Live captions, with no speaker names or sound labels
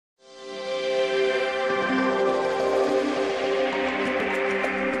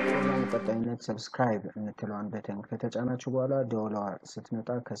ሰብስክራይብ የምትለዋን በተን ከተጫናችሁ በኋላ ደወሏ ስትመጣ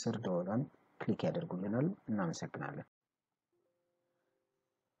ከስር ደወሏን ክሊክ ያደርጉልናል። እናመሰግናለን።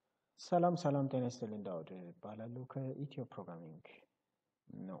 ሰላም ጤና ይስጥልኝ። ዳውድ እባላለሁ ከኢትዮ ፕሮግራሚንግ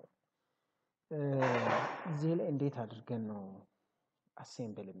ነው። እዚህ ላይ እንዴት አድርገን ነው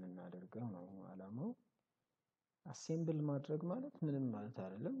አሴምብል የምናደርገው ነው አላማው። አሴምብል ማድረግ ማለት ምንም ማለት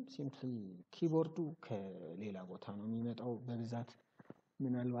አይደለም። ሲምፕሊ ኪቦርዱ ከሌላ ቦታ ነው የሚመጣው በብዛት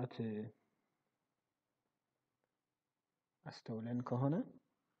ምናልባት አስተውለን ከሆነ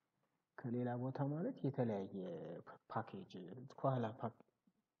ከሌላ ቦታ ማለት የተለያየ ፓኬጅ ከኋላ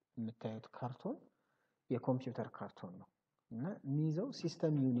የምታዩት ካርቶን የኮምፒውተር ካርቶን ነው እና የሚይዘው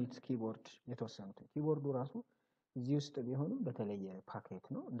ሲስተም ዩኒት ኪቦርድ የተወሰኑት ኪቦርዱ ራሱ እዚህ ውስጥ ቢሆንም በተለየ ፓኬት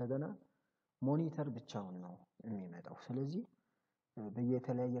ነው። እንደገና ሞኒተር ብቻውን ነው የሚመጣው። ስለዚህ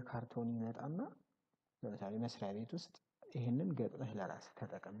በየተለያየ ካርቶን ይመጣና ለምሳሌ መስሪያ ቤት ውስጥ ይሄንን ገጥመህ ለራስ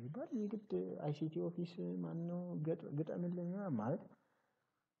ተጠቀም ይባል የግድ አይሲቲ ኦፊስ ማነው ግጠምልኝ ማለት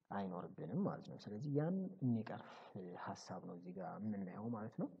አይኖርብንም ማለት ነው። ስለዚህ ያን የሚቀርፍ ሐሳብ ነው እዚህ ጋር የምናየው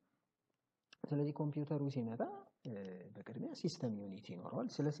ማለት ነው። ስለዚህ ኮምፒውተሩ ሲመጣ በቅድሚያ ሲስተም ዩኒት ይኖረዋል።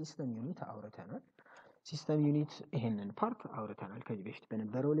 ስለ ሲስተም ዩኒት አውርተናል። ሲስተም ዩኒት ይሄንን ፓርት አውርተናል ከዚህ በፊት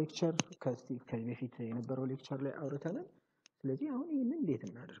በነበረው ሌክቸር ከዚህ በፊት የነበረው ሌክቸር ላይ አውርተናል። ስለዚህ አሁን ይሄንን እንዴት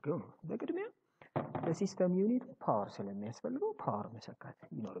እናደርገው ነው። በቅድሚያ ለሲስተም ዩኒት ፓወር ስለሚያስፈልገው ፓወር መሰካት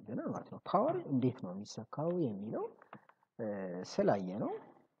ይኖርብናል ማለት ነው። ፓወር እንዴት ነው የሚሰካው የሚለው ስላየ ነው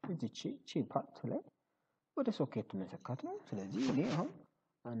እዚች ፓርት ላይ ወደ ሶኬት መሰካት ነው። ስለዚህ እኔ አሁን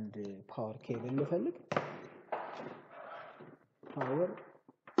አንድ ፓወር ኬብል ልፈልግ። ፓወር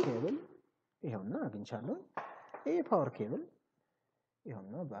ኬብል ይሄውና አግኝቻለሁ። ይሄ ፓወር ኬብል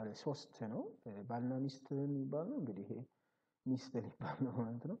ይሄውና ባለ 3 ነው። ባልና ሚስት የሚባለው እንግዲህ ይሄ ሚስት ሊባል ነው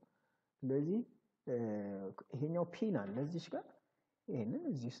ማለት ነው። ስለዚህ ይሄኛው ፒን አለ እዚህ ጋር ይሄንን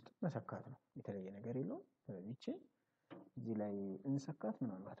እዚህ ውስጥ መሰካት ነው። የተለየ ነገር የለውም። ስለዚህ እዚህ ላይ እንሰካት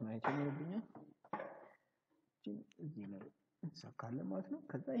ምናልባት ማየት ይኖርብኛል። እዚህ ላይ እንሰካለን ማለት ነው።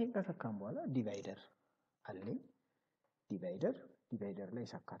 ከዛ ይሄን ከሰካን በኋላ ዲቫይደር አለኝ። ዲቫይደር ላይ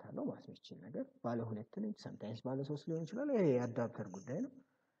ሰካታለሁ ማለት ነው። እቺን ነገር ባለ 2 ነች፣ ሰምታይምስ ባለ 3 ሊሆን ይችላል። ይሄ የአዳፕተር ጉዳይ ነው።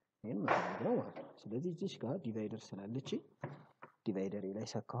 ይሄን ማለት ነው ማለት ነው። ስለዚህ እዚህ ጋር ዲቫይደር ስላለች ዲቫይደር ላይ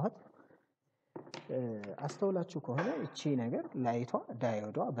ሰካኋት። አስተውላችሁ ከሆነ እቺ ነገር ላይቷ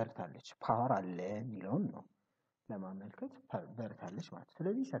ዳዮዷ በርታለች። ፓወር አለ የሚለውን ነው ለማመልከት በርታለች ማለት።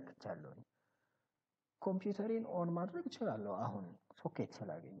 ስለዚህ ሰክቻለሁ። ኮምፒውተሬን ኦን ማድረግ እችላለሁ አሁን ሶኬት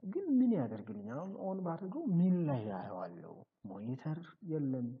ስላገኘ። ግን ምን ያደርግልኛል? አሁን ኦን ባድርገው ምን ላይ ያየዋለሁ? ሞኒተር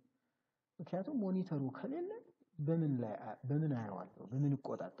የለም። ምክንያቱም ሞኒተሩ ከሌለ በምን አየዋለሁ? በምን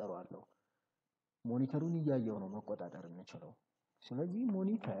እቆጣጠረዋለሁ? ሞኒተሩን እያየው ነው መቆጣጠር የምችለው። ስለዚህ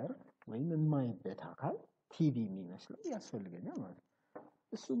ሞኒተር ወይም የማይበት አካል ቲቪ የሚመስለው ያስፈልገኛል ማለት ነው።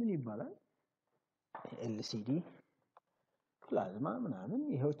 እሱ ምን ይባላል? ኤልሲዲ ፕላዝማ ምናምን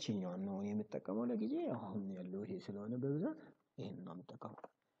ይሄውችኛውን ነው የምጠቀመው ለጊዜ። አሁን ያለው ይሄ ስለሆነ በብዛት ይሄንን ነው የምጠቀመው።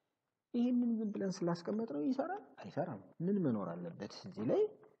 ይሄንን ዝም ብለን ስላስቀመጥነው ይሰራል አይሰራም? ምን መኖር አለበት? እዚህ ላይ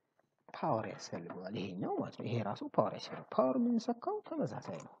ፓወር ያስፈልገዋል ይሄኛው ማለት ነው። ይሄ ራሱ ፓወር ያስፈልገዋል። ፓወር የምንሰካው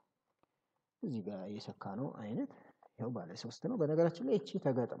ተመሳሳይ ነው። እዚህ ጋር የሰካነው አይነት ይሄው ባለ 3 ነው። በነገራችን ላይ እቺ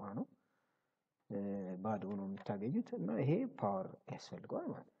ተገጥማ ነው ባዶ ነው የምታገኙት እና ይሄ ፓወር ያስፈልገዋል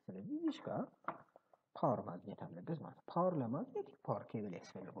ማለት ነው። ስለዚህ እዚህ ጋር ፓወር ማግኘት አለበት ማለት ነው። ፓወር ለማግኘት ፓወር ኬብል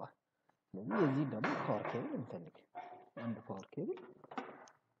ያስፈልገዋል። ስለዚህ የዚህ ደግሞ ፓወር ኬብል እንፈልግ፣ አንድ ፓወር ኬብል።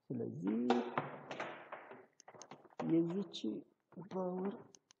 ስለዚህ የዚህች ፓወር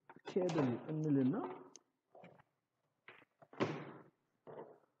ኬብል እንልና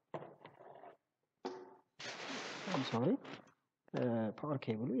ፓወር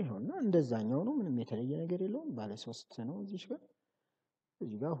ኬብሉ ይሄውና እንደዛኛው ነው። ምንም የተለየ ነገር የለውም። ባለ 3 ነው። እዚህ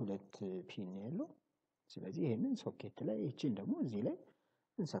ጋር 2 ፒን ነው ያለው። ስለዚህ ይሄንን ሶኬት ላይ እቺን ደግሞ እዚህ ላይ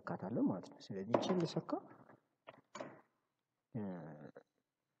እንሰካታለን ማለት ነው። ስለዚህ እቺን ልሰካ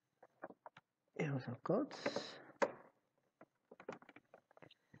ይሄው ሰካሁት።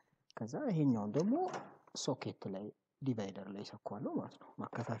 ከዛ ይሄኛውን ደግሞ ሶኬት ላይ ዲቫይደር ላይ ሰካዋለሁ ማለት ነው።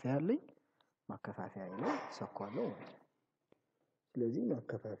 ማከፋፈያ አለኝ። ማከፋፈያ ላይ ሰካዋለሁ ማለት ነው። ስለዚህ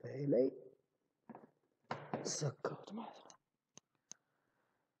ማከፋፈያ ላይ ሰካሁት ማለት ነው።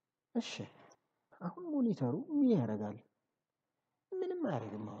 እሺ አሁን ሞኒተሩ ምን ያደርጋል? ምንም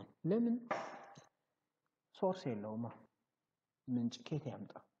አያደርግም። አሁን ለምን? ሶርስ የለውም። ምንጭ ከየት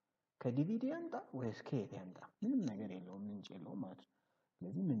ያምጣ? ከዲቪዲ ያምጣ ወይስ ከየት ያምጣ? ምንም ነገር የለውም፣ ምንጭ የለውም ማለት ነው።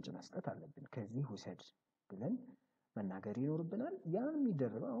 ስለዚህ ምንጭ መስጠት አለብን። ከዚህ ውሰድ ብለን መናገር ይኖርብናል። ያን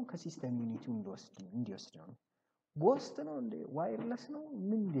የሚደረገው አሁን ከሲስተም ዩኒቲው እንዲወስድ ነው። ጎስት ነው እንደ ዋይርለስ ነው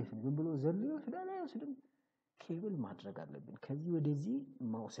ምን እንዴት ነው? ዝም ብሎ ዘሎ ይወስዳል አይወስድም? ኬብል ማድረግ አለብን ከዚህ ወደዚህ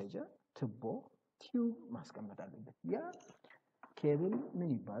መውሰጃ ትቦ ቲዩብ ማስቀመጥ አለብን ያ ኬብል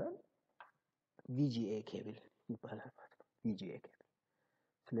ምን ይባላል VGA ኬብል ይባላል ማለት ነው VGA ኬብል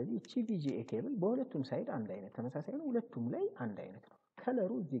ስለዚህ እቺ VGA ኬብል በሁለቱም ሳይድ አንድ አይነት ተመሳሳይ ነው ሁለቱም ላይ አንድ አይነት ነው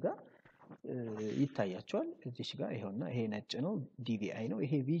ከለሩ እዚህ ጋር ይታያቸዋል እዚህ ጋር ይሄውና ይሄ ነጭ ነው DVI ነው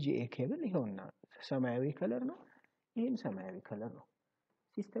ይሄ VGA ኬብል ይሄውና ሰማያዊ ከለር ነው ይሄም ሰማያዊ ከለር ነው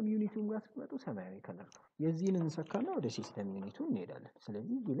ሲስተም ዩኒቱን ጋር ስትመጡ ሰማያዊ ከለር ነው የዚህን እንሰካና ወደ ሲስተም ዩኒቱ እንሄዳለን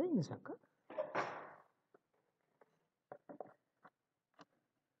ስለዚህ እዚህ ላይ እንሰካ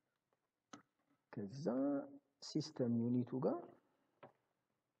ከዛ ሲስተም ዩኒቱ ጋር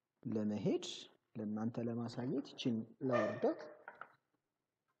ለመሄድ ለእናንተ ለማሳየት እቺን ላወርዳት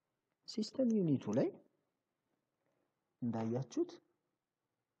ሲስተም ዩኒቱ ላይ እንዳያችሁት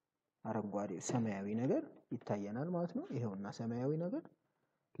አረንጓዴ ሰማያዊ ነገር ይታየናል ማለት ነው ይሄውና ሰማያዊ ነገር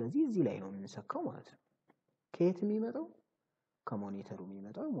ስለዚህ እዚህ ላይ ነው የምንሰካው ማለት ነው ከየት የሚመጣው ከሞኒተሩ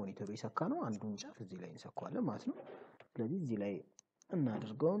የሚመጣው ሞኒተሩ ይሰካ ነው አንዱን ጫፍ እዚህ ላይ እንሰካዋለን ማለት ነው ስለዚህ እዚህ ላይ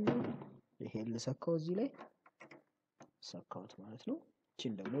እናድርገውና ይሄን ልሰካው እዚህ ላይ ሰካውት ማለት ነው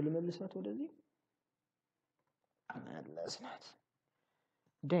እቺን ደግሞ ልመልሳት ወደዚህ መለስናት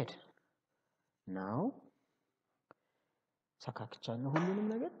ዴድ ናው ሰካክቻለሁ ሁሉንም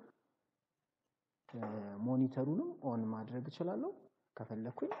ነገር ሞኒተሩንም ኦን ማድረግ እችላለሁ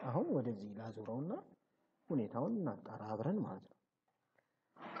ከፈለኩኝ አሁን ወደዚህ ላዞረውና ሁኔታውን እናጣራ አብረን ማለት ነው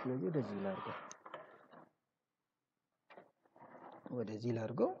ስለዚህ ወደዚህ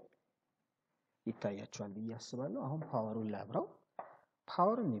ላድርገው ይታያችኋል ብዬ አስባለሁ አሁን ፓወሩን ላብራው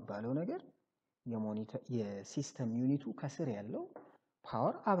ፓወር የሚባለው ነገር የሞኒተር የሲስተም ዩኒቱ ከስር ያለው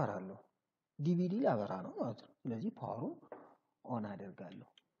ፓወር አበራለሁ ዲቪዲ ላበራ ነው ማለት ነው ስለዚህ ፓወሩን ኦን አደርጋለሁ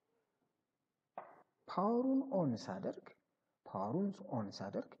ፓወሩን ኦን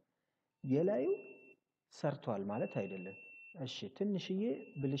ሳደርግ የላዩ ሰርቷል ማለት አይደለም እሺ ትንሽዬ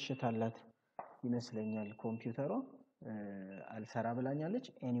ብልሽት አላት ይመስለኛል ኮምፒውተሯ አልሰራ ብላኛለች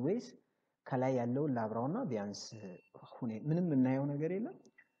ኤኒዌይስ ከላይ ያለው ላብራውና ቢያንስ ምንም እናየው ነገር የለም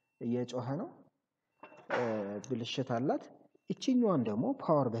እየጮኸ ነው ብልሽት አላት እቺኛዋን ደግሞ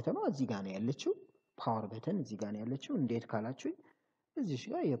ፓወር በተን እዚህ ጋር ነው ያለችው ፓወር በተን እዚህ ጋር ነው ያለችው እንዴት ካላችሁ እዚህ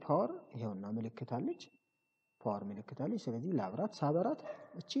ጋር የፓወር ይሄውና ምልክት አለች ፓወር ምልክት አለች ስለዚህ ላብራት ሳበራት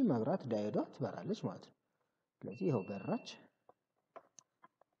እቺ መብራት ዳይዮዷ ትበራለች ማለት ነው ስለዚህ ይሄው በራች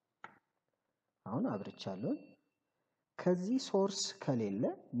አሁን አብርቻለሁ ከዚህ ሶርስ ከሌለ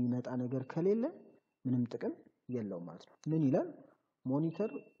የሚመጣ ነገር ከሌለ ምንም ጥቅም የለውም ማለት ነው ምን ይላል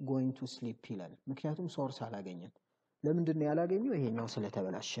ሞኒተር going to sleep ይላል ምክንያቱም ሶርስ አላገኘን ለምንድነው ያላገኘው ይሄኛው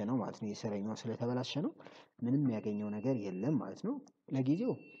ስለተበላሸ ነው ማለት ነው የሰረኛው ስለተበላሸ ነው ምንም ያገኘው ነገር የለም ማለት ነው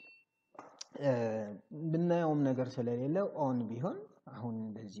ለጊዜው ብናየውም ነገር ስለሌለ ኦን ቢሆን አሁን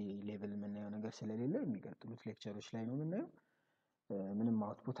በዚህ ሌቭል ምናየው ነገር ስለሌለ የሚቀጥሉት ሌክቸሮች ላይ ነው ምናየው ምንም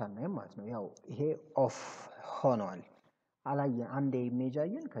አውትፑት አናየም ማለት ነው ያው ይሄ ኦፍ ሆኗል አላየ አንዴ ኢሜጅ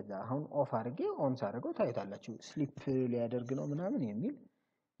አየን ከዛ አሁን ኦፍ አድርጌ ኦን ሳደርገው ታይታላችሁ ስሊፕ ሊያደርግ ነው ምናምን የሚል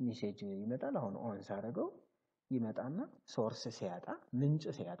ሜሴጅ ይመጣል አሁን ኦን ሳደርገው ይመጣና ሶርስ ሲያጣ ምንጭ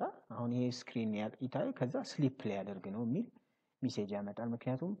ሲያጣ አሁን ይሄ ስክሪን ይታይ ከዛ ስሊፕ ሊያደርግ ነው የሚል ሜሴጅ ያመጣል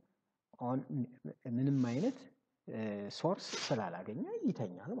ምክንያቱም ኦን ምንም አይነት ሶርስ ስላላገኘ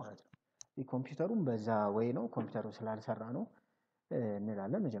ይተኛል ማለት ነው የኮምፒውተሩን በዛ ወይ ነው ኮምፒውተሩ ስላልሰራ ነው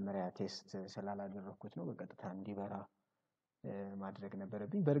እንላለን መጀመሪያ ቴስት ስላላደረኩት ነው በቀጥታ እንዲበራ ማድረግ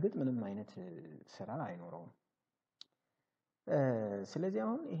ነበረብኝ በርግጥ ምንም አይነት ስራ አይኖርም ስለዚህ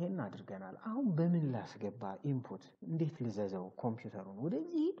አሁን ይሄን አድርገናል አሁን በምን ላስገባ ኢንፑት እንዴት ልዘዘው ኮምፒውተሩን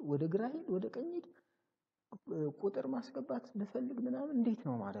ወደዚህ ወደ ግራ ወደ ቀኝ ቁጥር ማስገባት ብፈልግ ምናምን እንዴት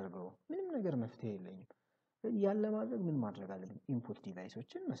ነው ማደርገው ምንም ነገር መፍትሄ የለኝም ያለ ማድረግ ምን ማድረግ አለብኝ ኢንፑት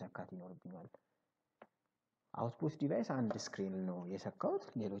ዲቫይሶችን መሰካት ይኖርብኛል አውትፑት ዲቫይስ አንድ ስክሪን ነው የሰካውት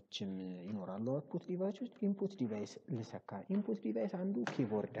ሌሎችም ይኖራሉ አውትፑት ዲቫይሶች ኢንፑት ዲቫይስ ልሰካ ኢንፑት ዲቫይስ አንዱ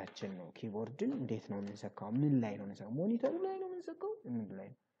ኪቦርዳችን ነው ኪቦርድን እንዴት ነው የምንሰካው ምን ላይ ነው የምንሰካው ሞኒተሩ ላይ ነው የምንሰካው ምን ላይ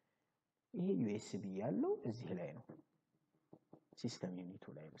ይሄ ዩኤስቢ ያለው እዚህ ላይ ነው ሲስተም ዩኒቱ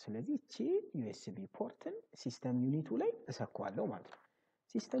ላይ ነው ስለዚህ እቺ ዩኤስቢ ፖርትን ሲስተም ዩኒቱ ላይ እሰካዋለሁ ማለት ነው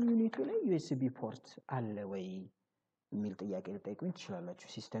ሲስተም ዩኒቱ ላይ ዩኤስቢ ፖርት አለ ወይ የሚል ጥያቄ ልጠይቁኝ ትችላላችሁ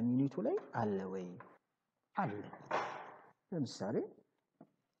ሲስተም ዩኒቱ ላይ አለ ወይ አለ ለምሳሌ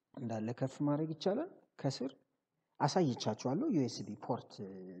እንዳለ ከፍ ማድረግ ይቻላል ከስር አሳይቻችኋለሁ ዩኤስቢ ፖርት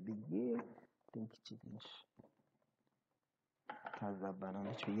ብዬ ትንሽ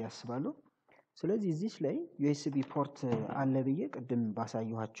ታዛባናለች ብዬ አስባለሁ ስለዚህ እዚህ ላይ ዩኤስቢ ፖርት አለ ብዬ ቅድም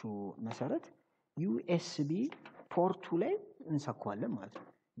ባሳየኋችሁ መሰረት ዩኤስቢ ፖርቱ ላይ እንሰካዋለን ማለት ነው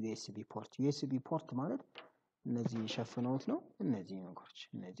ዩኤስቢ ፖርት ማለት እነዚህ ሸፍነውት ነው እነዚህ ነገሮች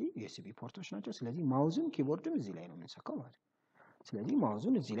እነዚህ ዩኤስቢ ፖርቶች ናቸው ስለዚህ ማውዝም ኪቦርድም እዚህ ላይ ነው የምንሰካው ማለት ነው ስለዚህ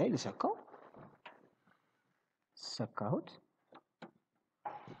ማውዙን እዚህ ላይ ልሰካው ሰካሁት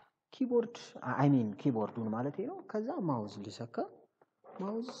ኪቦርድ ኪቦርዱን ማለት ነው ከዛ ማውዝ ልሰካ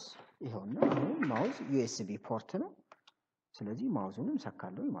ማውዝ ይሄውና አሁን ማውዝ ዩኤስቢ ፖርት ነው ስለዚህ ማውዙንም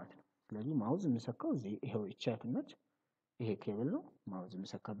ሰካለሁ ማለት ነው ስለዚህ ማውዝ የምሰካው እዚህ ይሄው ቻት ነች ይሄ ኬብል ነው ማውዝ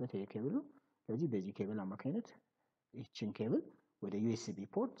የምሰካበት ይሄ ኬብል ነው ስለዚህ በዚህ ኬብል አማካይነት ይህችን ኬብል ወደ ዩኤስቢ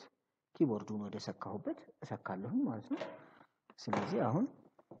ፖርት ኪቦርዱን ወደ ሰካሁበት እሰካለሁ ማለት ነው ስለዚህ አሁን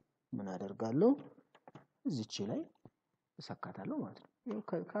ምን አደርጋለሁ እዚች ላይ እሰካታለሁ ማለት ነው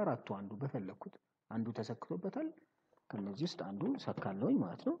ከአራቱ አንዱ በፈለኩት አንዱ ተሰክቶበታል ከነዚህ ውስጥ አንዱ ሰካለሁኝ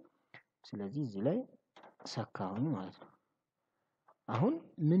ማለት ነው ስለዚህ እዚህ ላይ ሰካሁኝ ማለት ነው አሁን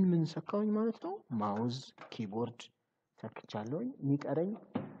ምን ሰካሁኝ ማለት ነው ማውዝ ኪቦርድ ሰክቻለሁኝ የሚቀረኝ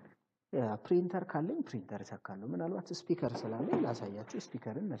ፕሪንተር ካለኝ ፕሪንተር ሰካለሁ ምናልባት ስፒከር ስላለኝ ላሳያችሁ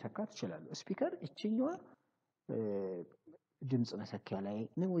ስፒከርን መሰካት ይችላል ስፒከር እቺኛዋ ድምጽ መሰኪያ ላይ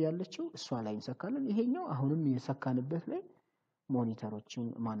ነው ያለችው እሷ ላይ እንሰካለን ይሄኛው አሁንም የሰካንበት ላይ ሞኒተሮችን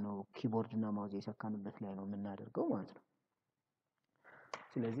ማነው ኪቦርድ እና ማውዝ የሰካንበት ላይ ነው የምናደርገው ማለት ነው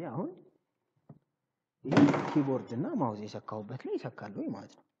ስለዚህ አሁን ይሄ ኪቦርድ እና ማውዝ የሰካሁበት ላይ ይሰካለሁ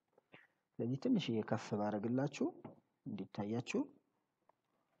ማለት ነው ስለዚህ ትንሽ የከፍ ባረግላችሁ እንዲታያችሁ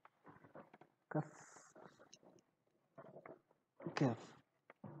ከፍ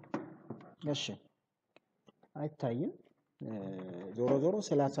እሺ አይታይም ዞሮ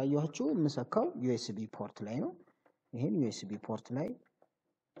ስላሳያችሁ የምሰካው ዩኤስቢ ፖርት ላይ ነው ይሄን ዩኤስቢ ፖርት ላይ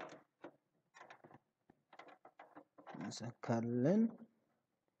እንሰካለን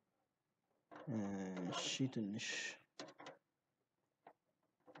እሺ ትንሽ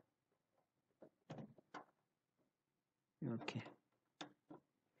ኦኬ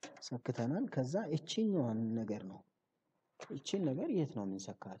ሰክተናል ከዛ እቺኛዋን ነገር ነው እቺን ነገር የት ነው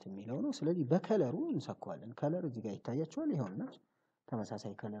የምንሰካት የሚለው ነው ስለዚህ በከለሩ እንሰካዋለን ከለር እዚህ ጋር ይታያችኋል ይሄውና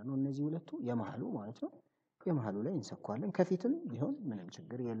ተመሳሳይ ከለር ነው እነዚህ ሁለቱ የመሃሉ ማለት ነው የመሃሉ ላይ እንሰካዋለን ከፊትም ቢሆን ምንም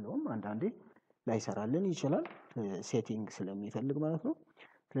ችግር የለውም አንዳንዴ ላይሰራልን ይችላል ሴቲንግ ስለሚፈልግ ማለት ነው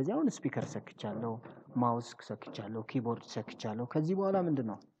ስለዚህ አሁን ስፒከር ሰክቻለሁ ማውስ ሰክቻለሁ ኪቦርድ ሰክቻለሁ ከዚህ በኋላ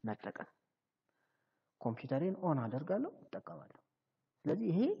ምንድነው መጠቀም ኮምፒውተሬን ኦን አደርጋለሁ እጠቀማለሁ ስለዚህ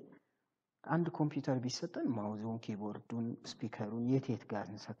ይሄ አንድ ኮምፒውተር ቢሰጠን ማውዙን ኪቦርዱን ስፒከሩን የት ጋር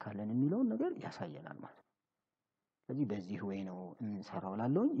እንሰካለን የሚለው ነገር ያሳየናል ማለት ነው ስለዚህ በዚህ ወይ ነው እንሰራው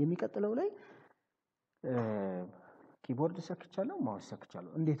ላለውኝ የሚቀጥለው ላይ ኪቦርድ ሰክቻለሁ ማውስ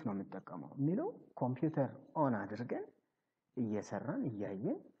ሰክቻለሁ እንዴት ነው የምጠቀመው የሚለው ኮምፒውተር ኦን አድርገን እየሰራን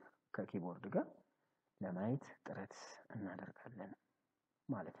እያየን ከኪቦርድ ጋር ለማየት ጥረት እናደርጋለን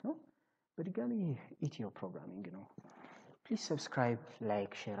ማለት ነው በድጋሚ ኢትዮ ፕሮግራሚንግ ነው ፕሊዝ ሰብስክራይብ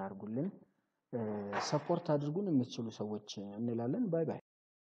ላይክ ሼር አድርጉልን ሰፖርት አድርጉን የምትችሉ ሰዎች እንላለን ባይ ባይ